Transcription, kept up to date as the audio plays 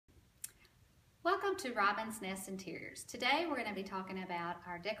Welcome to Robin's Nest Interiors. Today we're going to be talking about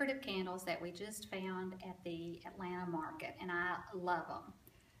our decorative candles that we just found at the Atlanta market, and I love them.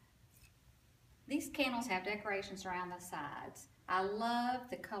 These candles have decorations around the sides. I love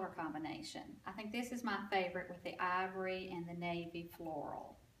the color combination. I think this is my favorite with the ivory and the navy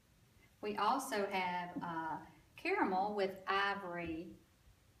floral. We also have caramel with ivory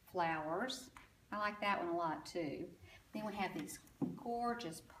flowers. I like that one a lot too. Then we have these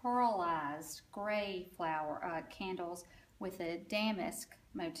gorgeous pearlized gray flower candles with a damask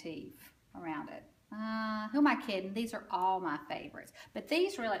motif around it. Who am I kidding? These are all my favorites. But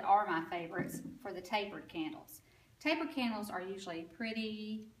these really are my favorites for the tapered candles. Tapered candles are usually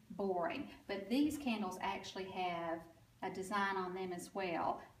pretty boring, but these candles actually have a design on them as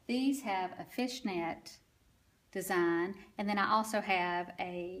well. These have a fishnet design, and then I also have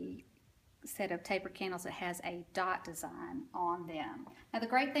a set of tapered candles that has a dot design on them. Now the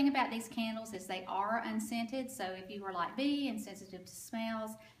great thing about these candles is they are unscented, so if you are like me and sensitive to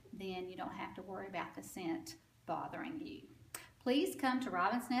smells, then you don't have to worry about the scent bothering you. Please come to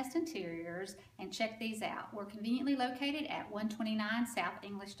Robin's Nest Interiors and check these out. We're conveniently located at 129 South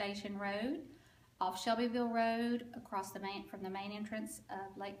English Station Road, off Shelbyville Road, across from the main entrance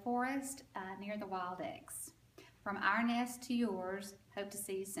of Lake Forest, near the Wild Eggs. From our nest to yours, hope to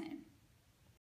see you soon.